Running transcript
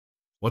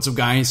What's up,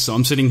 guys? So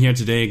I'm sitting here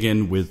today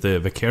again with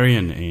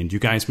Varcarian, and you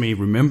guys may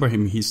remember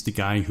him. He's the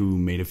guy who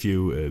made a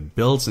few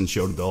builds and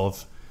showed it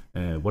off.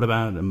 What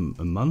about a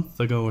month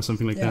ago or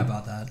something like that? Yeah,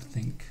 about that, I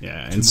think.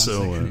 Yeah, and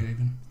so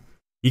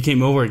he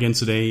came over again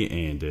today,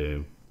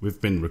 and we've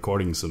been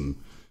recording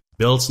some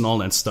builds and all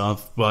that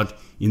stuff. But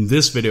in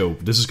this video,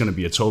 this is going to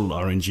be a total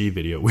RNG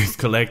video. We've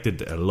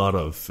collected a lot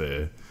of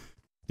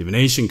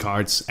divination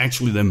cards.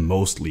 Actually, they're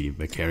mostly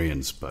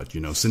Varcarians, but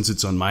you know, since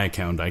it's on my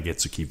account, I get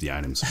to keep the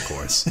items, of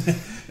course.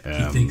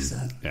 He thinks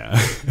that.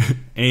 Yeah.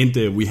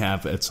 And we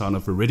have a ton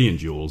of Iridian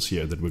jewels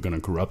here that we're going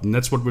to corrupt, and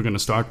that's what we're going to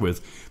start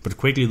with. But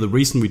quickly, the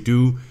reason we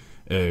do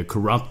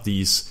corrupt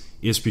these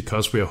is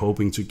because we are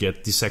hoping to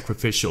get the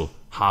sacrificial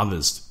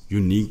harvest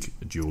unique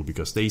jewel,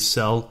 because they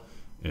sell.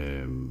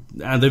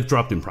 They've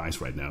dropped in price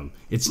right now.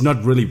 It's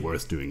not really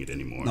worth doing it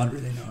anymore. Not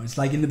really, no. It's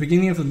like in the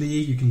beginning of the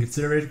league, you can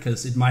consider it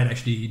because it might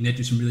actually net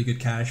you some really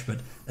good cash. But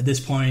at this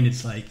point,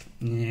 it's like,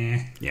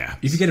 yeah.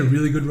 If you get a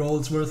really good roll,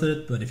 it's worth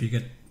it. But if you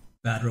get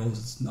bad rolls,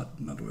 it's not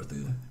worth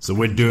it. So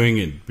we're doing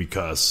it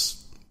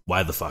because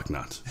why the fuck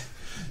not?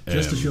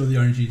 Just to show the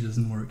RNG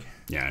doesn't work.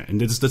 Yeah,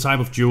 and it's the type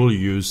of jewel you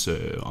use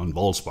on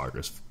Vol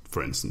Sparkers,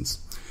 for instance.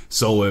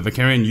 So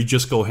Varcarian, you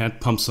just go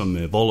ahead, pump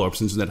some Vol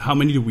Orbs into that. How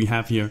many do we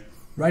have here?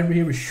 Right over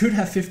here, we should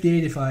have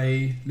 58 if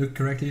I look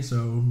correctly,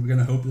 so we're going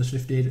to hope there's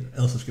 58,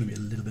 else it's going to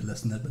be a little bit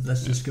less than that, but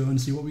let's just go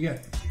and see what we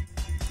get.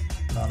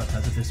 A lot of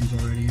pacifisms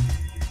already.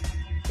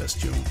 Best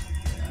jewel.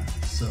 Yeah,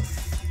 so...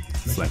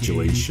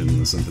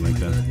 Flatulation or something like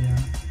that. Yeah.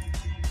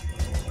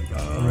 Oh my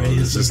god, oh, already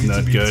this is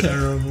not good.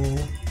 Terrible.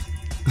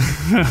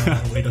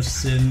 Weight of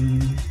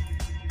sin.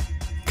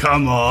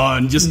 Come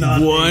on, just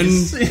not one.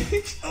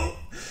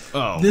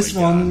 Oh, this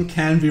one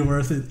can be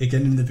worth it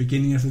again in the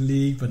beginning of the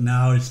league, but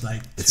now it's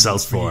like it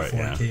sells for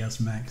 4 chaos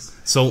max.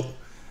 So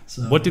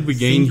what did we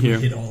gain here?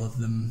 We hit all of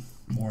them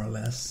more or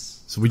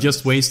less. So we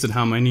just wasted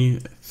how many?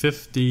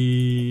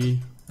 50.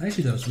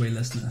 Actually, that was way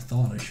less than I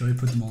thought. Should I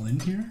put them all in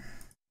here?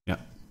 Yeah,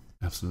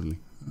 absolutely.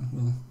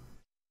 Well,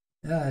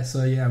 yeah.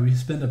 So yeah, we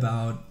spent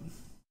about.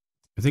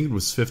 I think it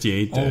was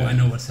 58. Oh, I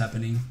know what's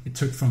happening. It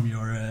took from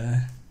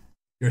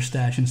your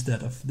stash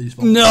instead of these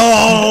balls.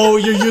 No,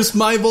 you used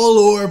my Vol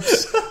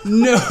Orbs.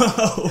 No,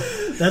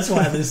 that's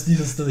why these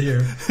are still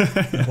here.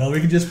 Well, we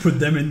can just put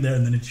them in there,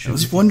 and then it should. I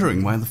was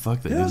wondering why the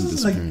fuck they didn't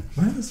disappear. Like,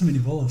 why are there so many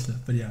Vol Orbs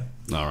left? But yeah.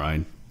 All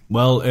right.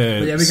 Well, but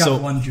yeah, we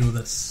got one jewel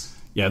that's.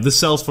 Yeah, this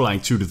sells for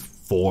like 2 to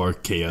 4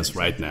 chaos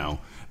right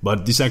now.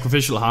 But the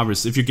sacrificial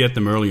harvest, if you get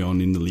them early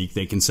on in the league,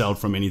 they can sell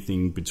from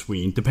anything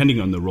between, depending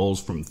on the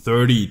rolls, from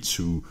 30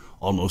 to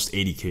almost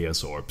 80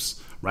 chaos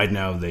orbs. Right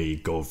now, they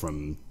go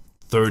from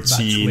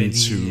 13 20,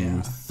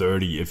 to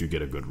 30 if you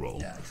get a good roll.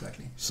 Yeah,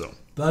 exactly. So,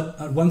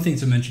 but one thing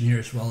to mention here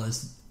as well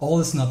is all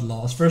is not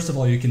lost. First of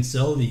all, you can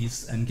sell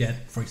these and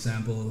get, for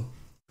example,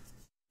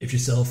 if you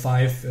sell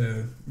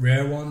 5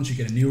 rare ones, you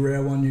get a new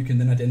rare one. You can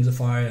then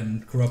identify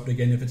and corrupt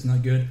again if it's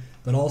not good.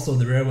 But also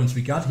the rare ones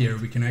we got here,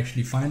 we can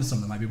actually find some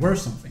that might be worth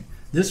something.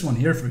 This one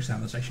here, for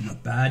example, is actually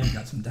not bad. You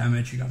got some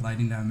damage, you got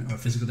lightning damage or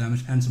physical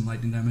damage, and some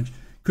lightning damage.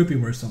 Could be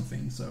worth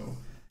something, so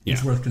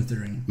it's worth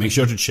considering. Make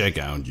sure to check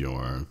out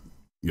your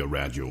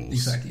rare jewels.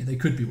 Exactly, they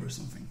could be worth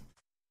something.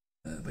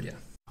 But yeah.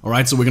 All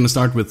right, so we're going to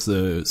start with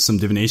some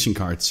divination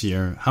cards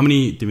here. How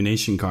many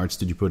divination cards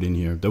did you put in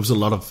here? There was a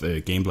lot of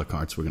gambler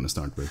cards we're going to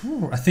start with.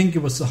 I think it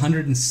was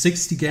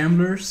 160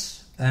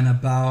 gamblers and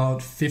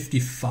about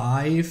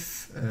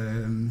 55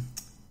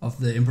 of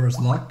the Emperor's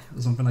Luck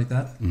or something like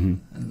that. Mm-hmm.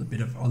 And a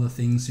bit of other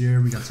things here.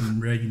 We got some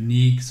rare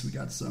uniques, we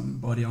got some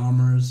body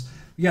armors,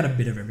 we got a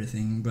bit of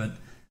everything, but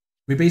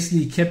we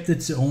basically kept it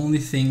to only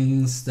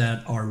things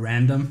that are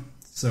random.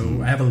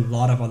 So I have a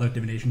lot of other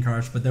divination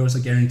cards, but there was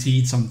a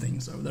guaranteed something,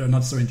 so they're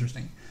not so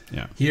interesting.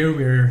 Yeah. Here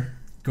we're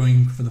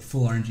going for the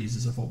full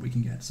RNGs of what we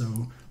can get. So we're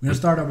going to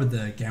start out with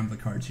the gambler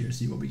cards here,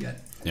 see what we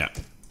get. Yeah.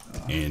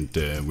 And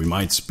we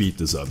might speed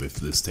this up if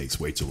this takes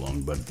way too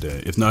long, but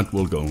if not,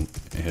 we'll go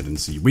ahead and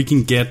see. We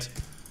can get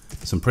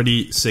some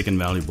pretty sick and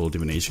valuable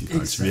divination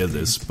cards via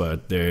this,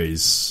 but there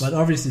is... But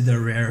obviously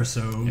they're rare,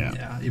 so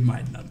yeah it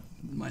might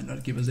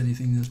not give us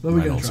anything this, but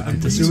we're going to try.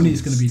 Pasuni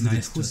is going to be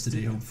nice just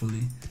today,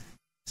 hopefully.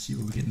 See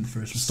what we get in the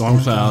first one.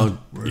 Stormcloud,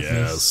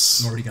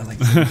 yes. We already got like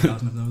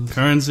 30,000 of those.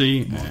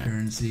 Currency. More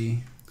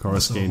currency.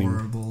 Coruscating.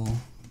 Horrible.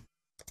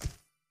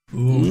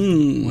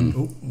 Ooh,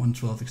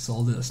 112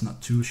 Exalted. That's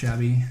not too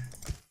shabby.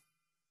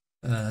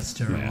 That's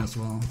terrible as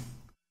well.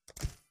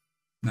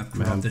 Map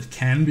corrupted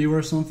can be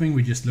worth something.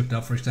 We just looked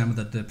up, for example,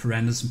 that the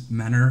Perandus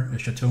Manor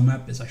Chateau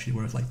map is actually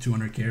worth like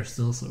 200k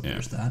still, so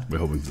there's that. We're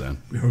hoping for that.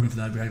 We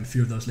have a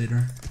few of those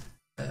later.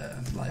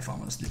 Life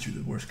Armor is literally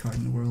the worst card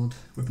in the world.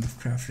 Weapon of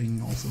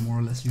Crafting, also more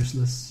or less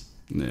useless.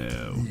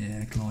 No.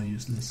 Yeah, Claw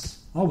useless.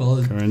 Oh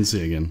well.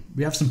 Currency again.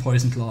 We have some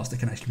Poison Claws that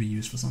can actually be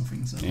used for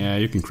something. So yeah,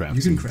 you can craft.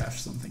 You can craft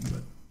something,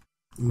 but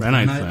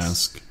Granite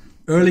Flask.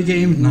 Early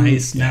game,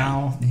 nice.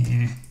 Now,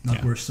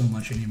 not worth so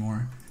much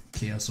anymore.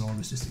 Chaos Orb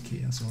is just a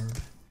Chaos Orb.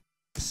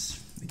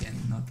 Again,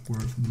 not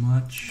worth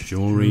much.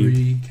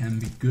 Jewelry can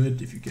be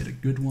good if you get a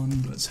good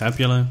one, but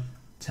Tabula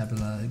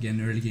again,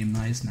 early game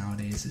nice.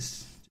 Nowadays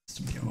is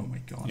Oh my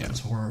god, that was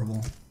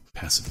horrible.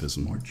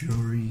 Pacifism. More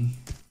jewelry.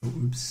 Oh,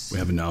 oops. We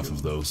have enough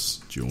of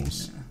those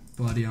jewels. Yeah.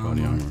 Body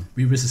armor.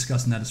 We were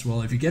discussing that as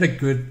well. If you get a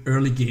good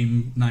early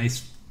game,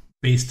 nice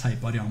base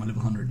type body armor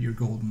level 100, you're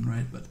golden,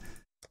 right? But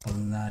other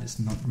than that, it's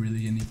not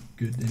really any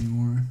good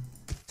anymore.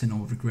 10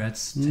 over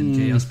regrets, 10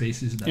 chaos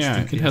bases.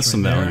 That's it has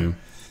some value.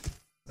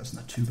 That's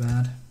not too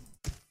bad.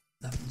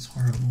 That one's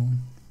horrible.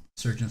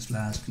 Surgeon's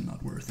Flask,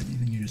 not worth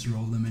anything. You just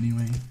roll them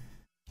anyway.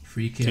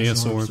 Free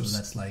chaos orbs, so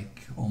that's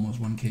like almost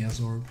 1 chaos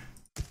orb.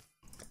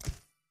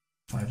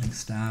 5-link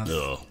staff.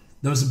 Ugh.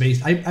 Those are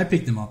base. I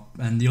picked them up,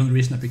 and the only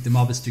reason I picked them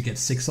up is to get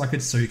 6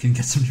 sockets, so you can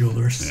get some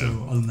jewelers. Yeah.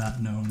 So other than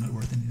that, no, not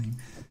worth anything.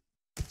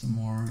 Some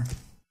more.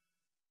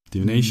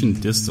 Divination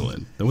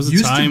Distillate. There was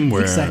a time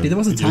where there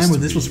was a time where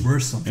this was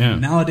worth something. Yeah.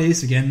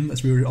 Nowadays, again,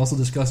 as we were also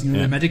discussing,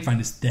 the Magic Find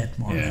is dead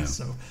more or less,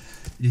 so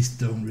these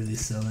don't really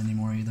sell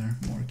anymore either.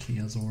 More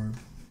Chaos Orb.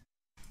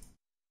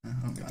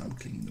 Oh god, I'm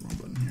clicking the wrong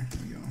button here.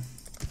 There we go.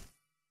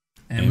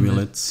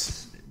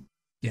 Amulets.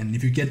 Again,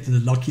 if you get the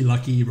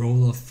lucky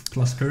roll of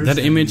plus curse. That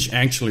image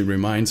actually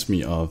reminds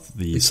me of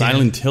the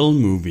Silent Hill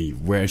movie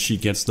where she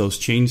gets those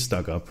chains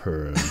stuck up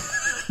her.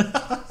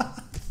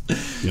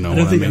 You know I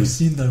don't think I've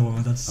seen that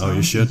one. That's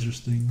you should.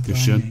 Interesting. You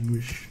should.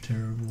 Anguish,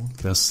 terrible.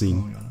 Best scene.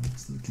 Oh my god, I'm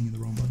still clicking the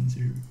wrong buttons.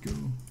 Here we go.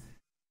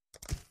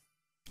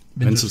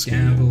 Ventus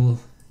Gamble.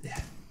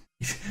 Yeah.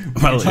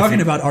 If we're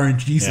talking about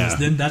RNGs,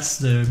 then that's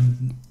the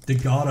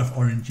god of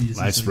RNGs.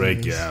 Life's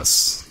Break,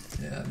 yes.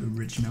 Yeah, the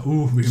rich now.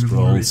 Oh, we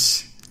remember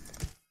rich.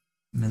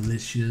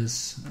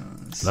 Malicious.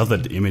 Love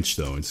that image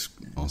though. It's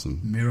awesome.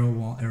 Mirror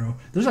Wall Arrow.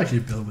 There's actually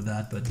a build with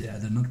that, but yeah,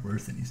 they're not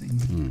worth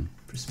anything.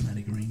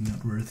 Prismatic Ring,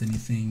 not worth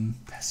anything.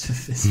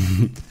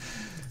 Pacifism.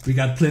 We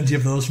got plenty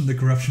of those from the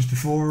corruptions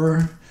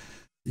before.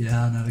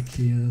 Yeah, another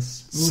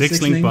Chaos.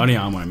 6-link body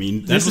armor. I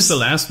mean, that was the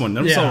last one.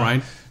 That was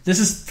alright. This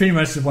is pretty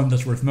much the one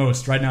that's worth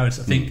most. Right now, it's,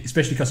 I think,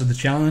 especially because of the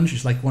challenge,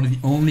 it's like one of the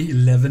only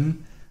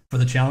 11 for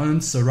the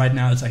challenge. So right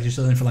now, it's actually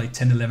selling for like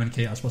 10, 11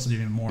 Chaos, possibly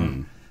even more.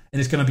 And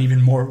it's going to be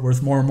even more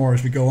worth more and more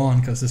as we go on,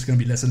 because there's going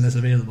to be less and less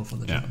available for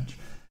the challenge.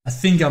 I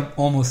think I've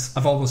almost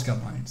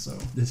got mine, so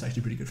this is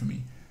actually pretty good for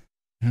me.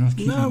 You're not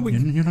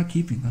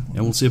keeping that one.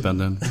 Yeah, we'll see about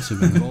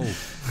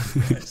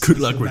that. Good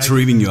luck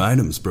retrieving your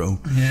items, bro.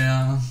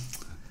 Yeah.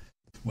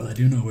 Well, I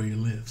do know where you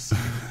live, so...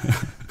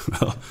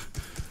 Well...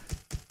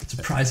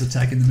 Surprise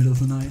attack in the middle of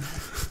the night.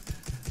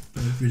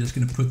 But we're just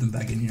going to put them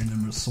back in here and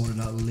then we'll sort it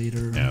out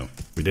later. Yeah,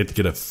 we did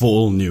get a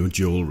full new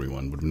jewelry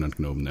one, but we're not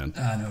going to open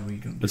that. No, we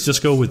can. Let's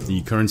just go with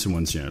the currency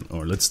ones here.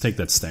 Or let's take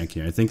that stack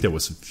here. I think there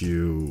was a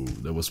few...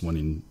 There was one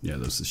in... Yeah,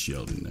 there's a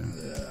shield in there.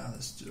 Yeah,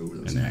 let's do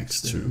an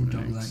axe too.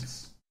 Double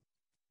axe.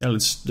 Yeah,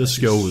 let's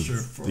just go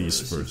with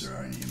these first.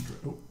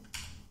 Oh,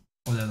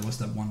 there was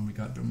that one we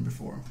got done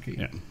before. Okay.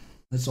 Yeah.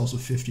 That's also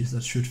 50, so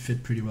that should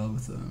fit pretty well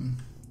with...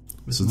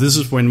 So this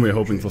is when we're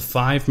hoping for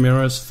 5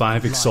 mirrors,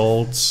 5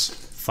 exalts,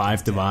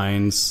 5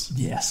 divines.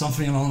 Yeah,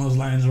 something along those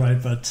lines,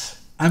 right? But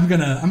I'm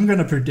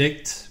gonna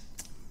predict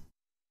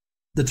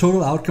the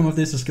total outcome of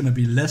this is gonna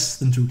be less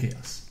than 2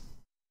 chaos.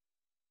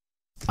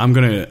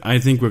 I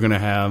think we're gonna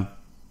have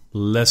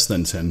less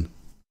than 10.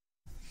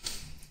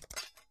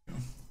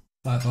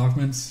 5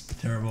 augments,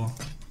 terrible.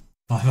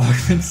 5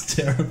 augments,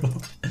 terrible.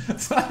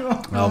 5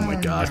 augments. Oh my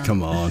god,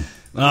 come on.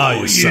 Oh,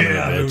 you son of a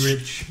bitch.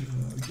 Rich.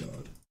 Oh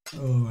god.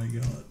 Oh my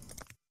god.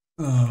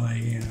 Oh my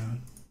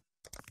god.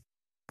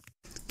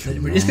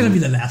 It's going to be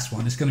the last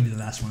one. It's going to be the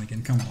last one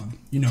again. Come on.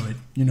 You know it.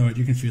 You know it.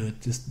 You can feel it.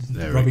 Just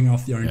rubbing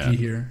off the RNG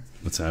here.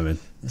 Let's have it.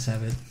 Let's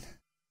have it.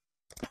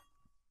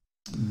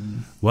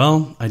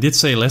 Well, I did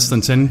say less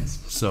than 10,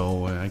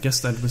 so I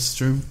guess that was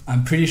true.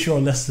 I'm pretty sure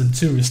less than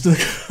 2 is still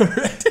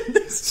correct in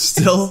this.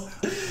 Still?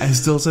 I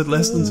still said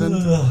less than 10?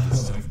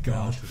 Oh my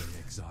god.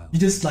 You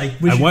just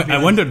like...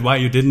 I wondered why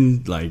you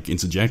didn't like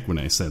interject when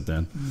I said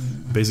that.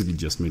 Basically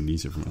just made it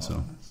easier for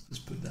myself. Let's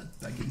put that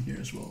back in here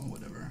as well,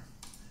 whatever.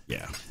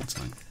 Yeah, that's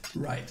fine.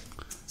 Right.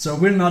 So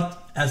we're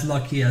not as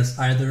lucky as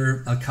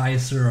either a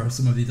Kaiser or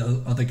some of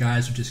the other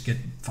guys who just get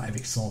 5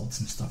 exalts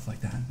and stuff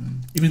like that.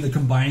 And even the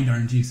combined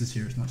RNGs this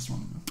year is not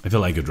strong enough. I feel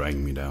like you're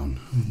dragging me down.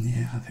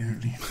 Yeah,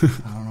 apparently.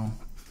 I don't know.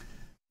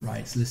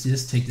 Right, so let's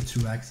just take the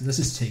 2 axes. Let's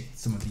just take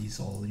some of these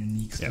all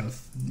unique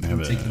stuff. Yeah,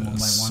 take them one by one.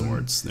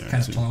 Swords there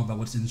kind of talk about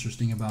what's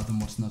interesting about them,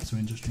 what's not so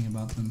interesting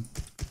about them.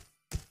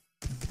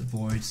 The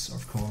Voids,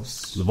 of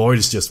course. The Void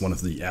is just one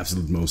of the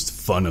absolute most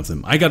fun of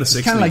them. I got a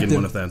 6-link in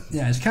one of that.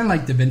 Yeah, it's kind of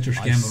like the Venture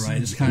Gamble,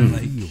 right? It's kind of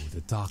like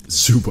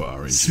super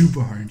RNG. Super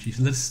RNG.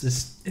 So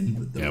let's end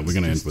with those. Yeah, we're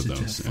gonna end with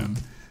those. Yeah.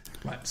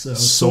 Right. So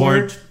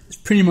Sword is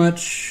pretty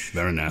much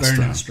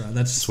Veranastra.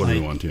 That's what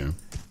we want here.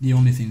 The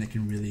only thing that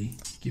can really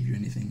give you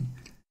anything.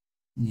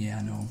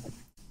 Yeah, no.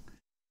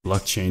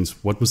 Blockchains.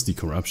 What was the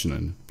corruption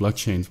in?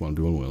 Blockchains while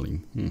dual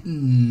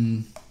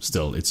wielding.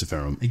 Still, it's a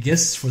pharaoh. I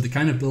guess for the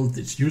kind of build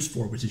it's used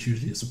for, which is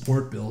usually a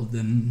support build,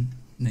 then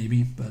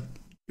maybe. But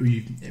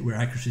where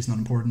accuracy is not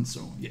important,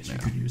 so yes, you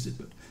could use it,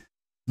 but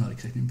not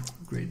exactly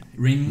great.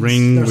 Ring.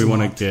 We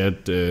want to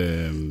get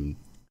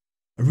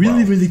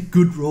a really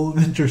good roll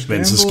Venture's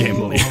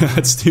Gamble. Yeah,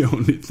 that's the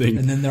only thing.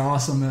 And then there are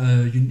some.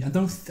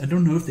 I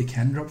don't know if they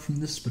can drop from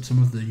this, but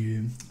some of the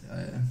league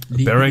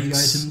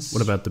items.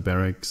 What about the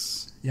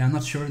barracks? Yeah, I'm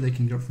not sure they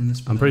can drop from this.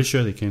 But, I'm pretty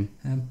sure they can.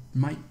 They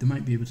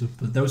might be able to,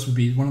 but those would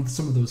be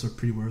some of those are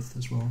pretty worth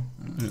as well.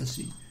 Let's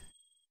see.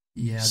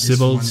 Yeah, this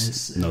Sybils, one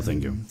is no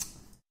thank you.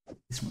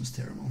 This one's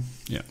terrible.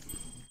 Yeah.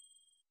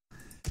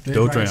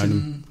 Dodre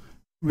item.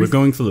 We're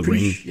going for the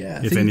ring,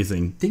 if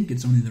anything. I think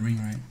it's only the ring,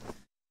 right?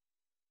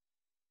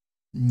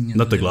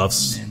 Not the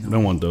gloves. Yeah, no. I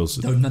don't want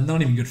those. No,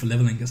 not even good for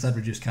leveling, because that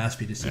reduced cast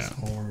speed is just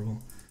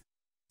horrible.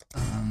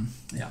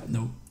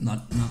 No.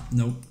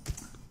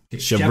 Okay,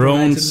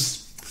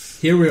 chevrons.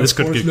 Here we're of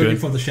course looking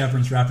for the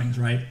chevrons wrappings,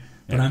 right?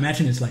 But I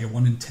imagine it's like a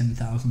 1 in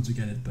 10,000 to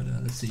get it, but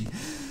let's see.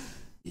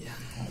 Yeah.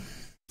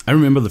 I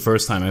remember the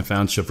first time I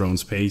found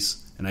chevrons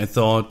pace, and I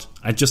thought,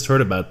 I just heard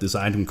about this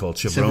item called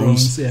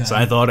chevrons, so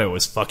I thought I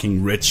was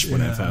fucking rich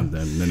when I found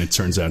that, and then it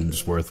turns out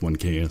it's worth 1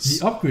 KS.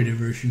 The upgraded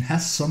version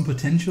has some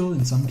potential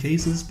in some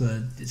cases,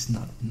 but it's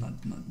not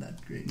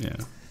that great. Yeah.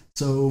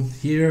 So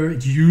here,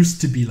 it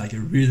used to be like a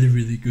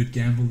really good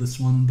gamble, this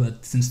one,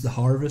 but since the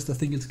harvest, I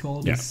think it's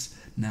called, it's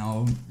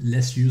now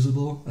less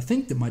usable. I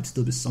think there might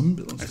still be some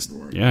builds that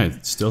work. Yeah, I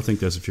still think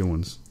there's a few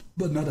ones.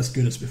 But not as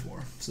good as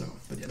before, so,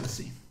 but yeah, let's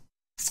see.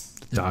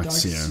 The Dark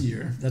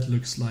Seer. That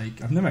looks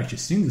like... I've never actually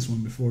seen this one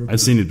before. I've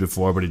seen it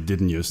before, but it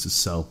didn't use to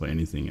sell for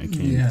anything. I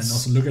can't... Yeah, and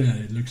also looking at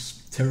it, it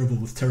looks terrible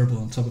with terrible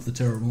on top of the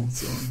terrible.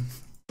 So,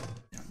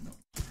 yeah, no.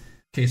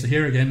 Okay, so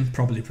here again,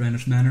 probably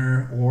Brandish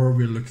Manor, or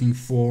we're looking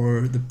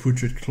for the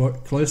Putrid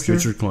Cloister.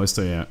 Putrid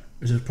Cloister, yeah.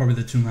 Which is probably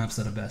the 2 maps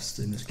that are best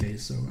in this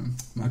case. So,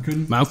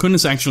 Malkun. Malkun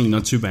is actually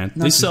not too bad.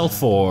 They sell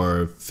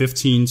for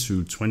 15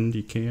 to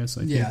 20 KS,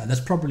 I think. Yeah, that's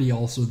probably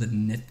also the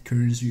net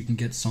currency you can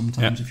get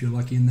sometimes if you're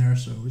lucky in there.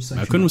 So it's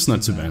Malkun was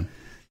not too bad.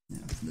 Yeah,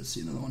 let's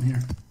see another one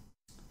here.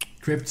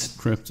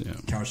 Crypt, yeah.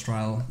 Coward's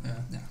Trial,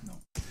 no.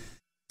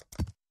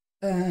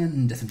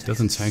 And Death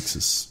and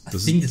Taxes. I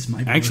think this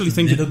might be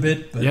a little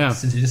bit, but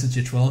since it is a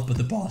tier 12, but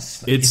the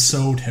boss, it's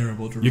so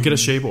terrible to remember. You get a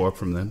shape orb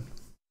from that,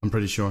 I'm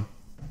pretty sure.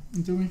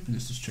 Do we?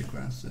 Let's just check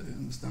what's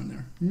down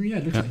there. Yeah,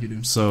 it looks like you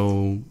do.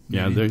 So,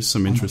 maybe. There's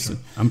some interesting.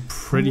 I'm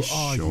pretty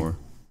sure.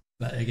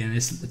 But again,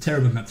 it's a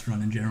terrible map to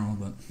run in general,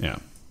 but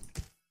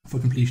for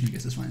completion, I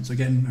guess it's fine. So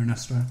again,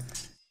 Vernestra.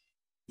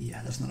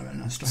 Yeah, that's not a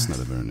Vernestra. It's not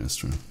a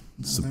Vernestra.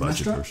 It's a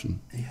budget version.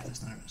 Yeah,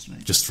 that's not a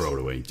Vernestra. Just throw it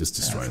away. Just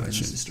destroy that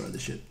shit. Destroy the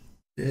shit.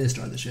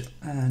 Destroy the shit.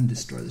 And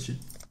destroy the shit.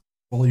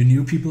 All you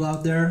new people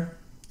out there,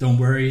 don't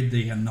worry,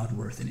 they are not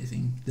worth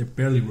anything. They're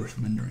barely worth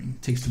rendering.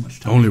 It takes too much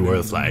time. Only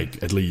worth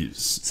like at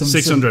least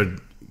 600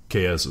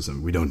 KS or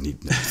something. We don't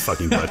need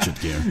fucking budget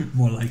gear.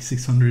 More like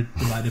 600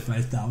 divided by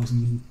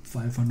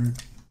 1,500,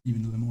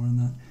 even a little more than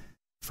that.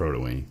 Throw it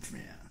away. Yeah.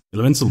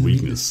 Elemental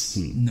weakness.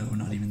 No,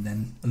 not even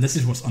then. Unless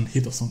it was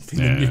unhit or something.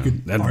 Yeah, then you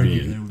could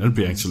that'd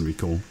be actually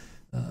cool.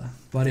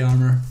 Body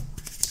armor.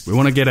 We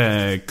want to get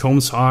a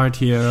Combs Heart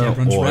here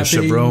or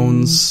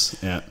chevrons.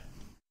 Yeah.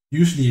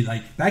 Usually,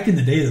 like, back in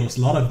the day, there was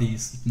a lot of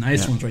these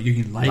nice ones, right?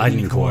 You can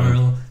lightning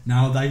coil.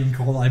 Now, lightning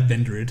coil, I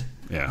vendor it.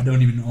 Yeah. I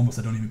don't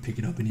even pick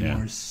it up anymore.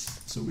 Yeah.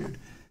 It's so weird.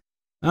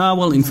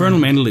 Well, Infernal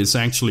Mantle is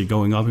actually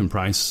going up in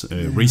price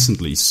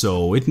recently,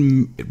 so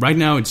right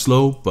now it's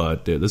low,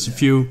 but there's a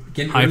few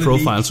high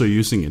profiles who are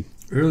using it.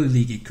 Early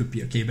league, it could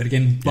be okay, but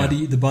again,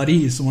 the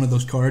body is one of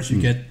those cards you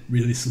get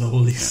really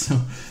slowly. So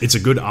it's a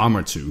good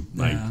armor too.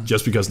 Like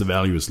just because the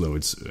value is low,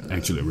 it's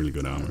actually a really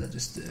good armor.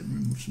 Just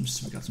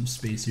we got some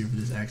space here for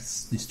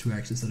these 2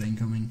 axes that are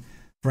incoming.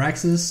 For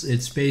axes,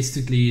 it's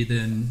basically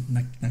the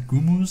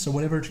Nagumus or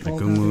whatever it's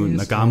called.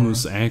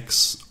 Nagamu's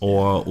axe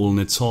or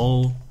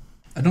Ulnitol.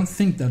 I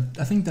think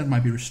that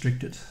might be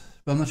restricted,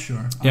 but I'm not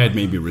sure. Yeah, it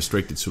may be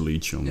restricted to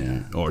Leech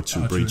only or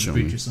to Breach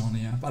only. Breaches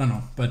only, yeah. But I don't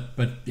know.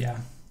 But yeah.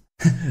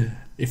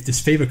 If this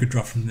favor could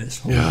drop from this,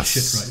 holy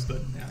shit, right?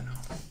 But yeah,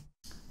 no.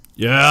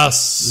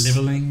 Yes!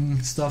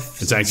 Leveling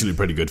stuff. It's actually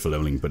pretty good for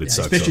leveling, but it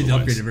sucks. Especially the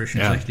upgraded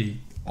version is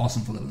actually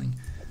awesome for leveling.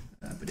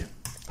 But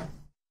yeah.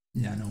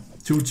 Yeah, no.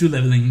 Two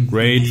leveling.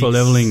 Great for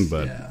leveling,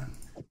 but. Yeah.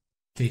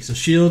 Okay, so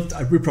shield.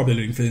 We're probably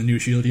looking for the new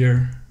shield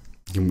here.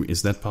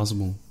 Is that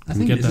possible? I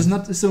think this is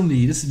not. It's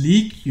only this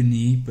leak you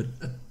need, but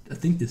I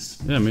think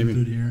this. Yeah, maybe.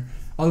 Good here.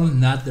 Other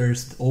than that,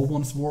 there's the old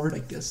one's ward. I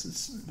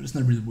guess but it's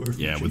not really worth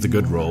it. Yeah, with a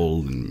good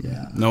roll. And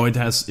no, it's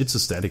a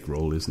static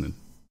roll, isn't it?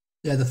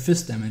 Yeah, the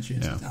fist damage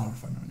is. I don't know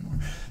if I know anymore.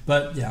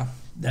 But yeah,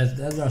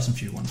 there are some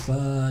few ones,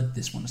 but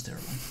this one is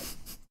terrible.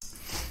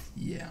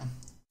 Yeah.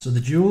 So the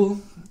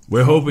jewel.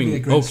 We're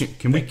hoping. Okay,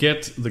 can we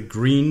get the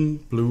green,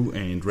 blue,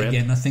 and red?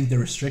 Again, I think they're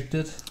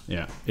restricted.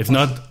 Yeah. If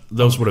not,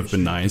 those would have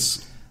been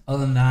nice.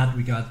 Other than that,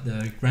 we got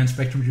the Grand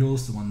Spectrum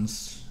jewels, the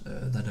ones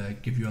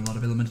that give you a lot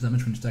of elemental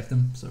damage when you stack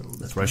them. So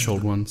that's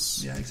threshold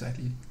ones. Yeah,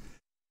 exactly.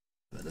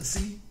 But let's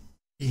see.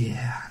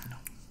 Yeah, no.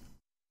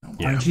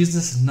 RNG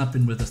has not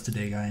been with us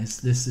today, guys.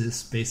 This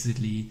is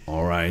basically.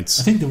 All right.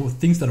 I think the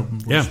things that are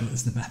worse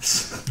is the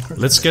maps.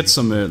 Let's get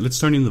some. Let's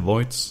turn in the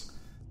voids.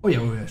 Oh yeah,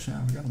 I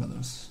forgot about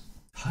those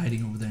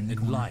hiding over there in the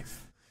corner.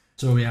 Life.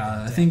 So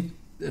yeah, I think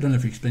I don't know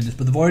if you explained this,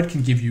 but the void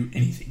can give you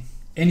anything.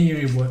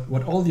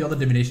 what all the other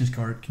Dominations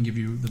card can give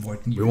you, the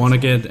Void can give you. We want to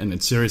get an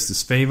It's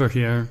Disfavor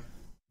here.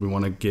 We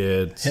want to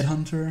get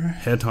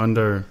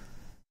Headhunter.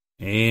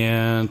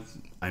 And,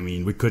 I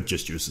mean, we could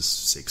just use a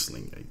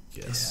 6-link, I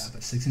guess. Yeah,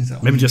 but 6-links are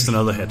maybe just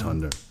another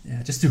Headhunter.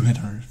 Yeah, just 2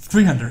 Headhunters.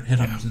 300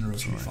 Headhunters in a row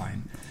should be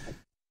fine.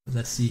 But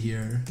let's see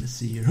here.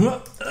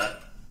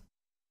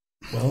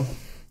 Well,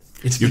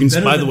 it's been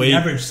better than the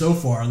average so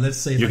far. Let's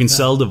say you can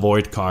sell the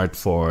Void card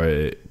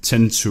for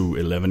 10 to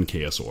 11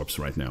 Chaos Orbs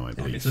right now, I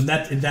believe. Okay, so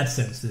in that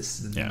sense,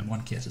 this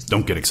 1 Chaos is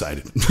don't get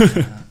excited.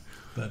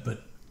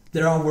 But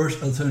there are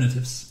worse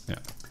alternatives. Yeah.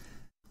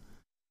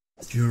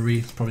 Jewelry,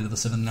 it's probably the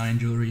 7-9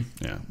 jewelry.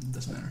 Yeah.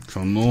 Doesn't matter.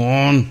 Come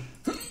on.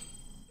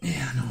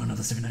 Yeah, no,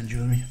 another 7-9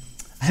 jewelry.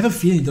 I have a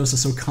feeling those are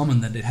so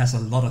common that it has a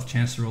lot of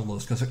chance to roll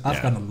those, because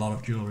I've gotten a lot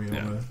of jewelry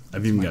over.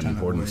 I've even gotten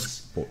important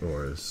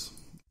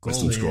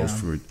Wisdom Scrolls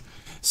fruit.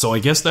 So I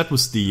guess that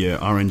was the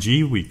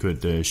RNG we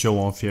could show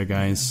off here,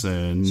 guys.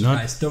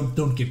 Guys,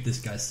 don't give this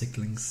guy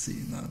 6-links.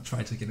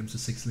 Try to get him to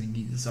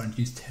 6-link. This RNG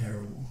is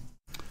terrible.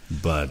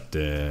 But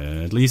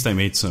at least I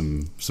made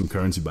some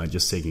currency by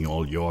just taking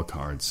all your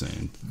cards.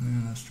 And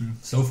yeah, that's true.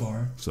 So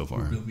far.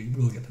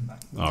 We'll get them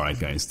back. All right,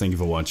 guys. Thank you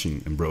for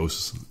watching. And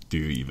bros, do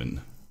you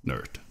even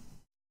nerd?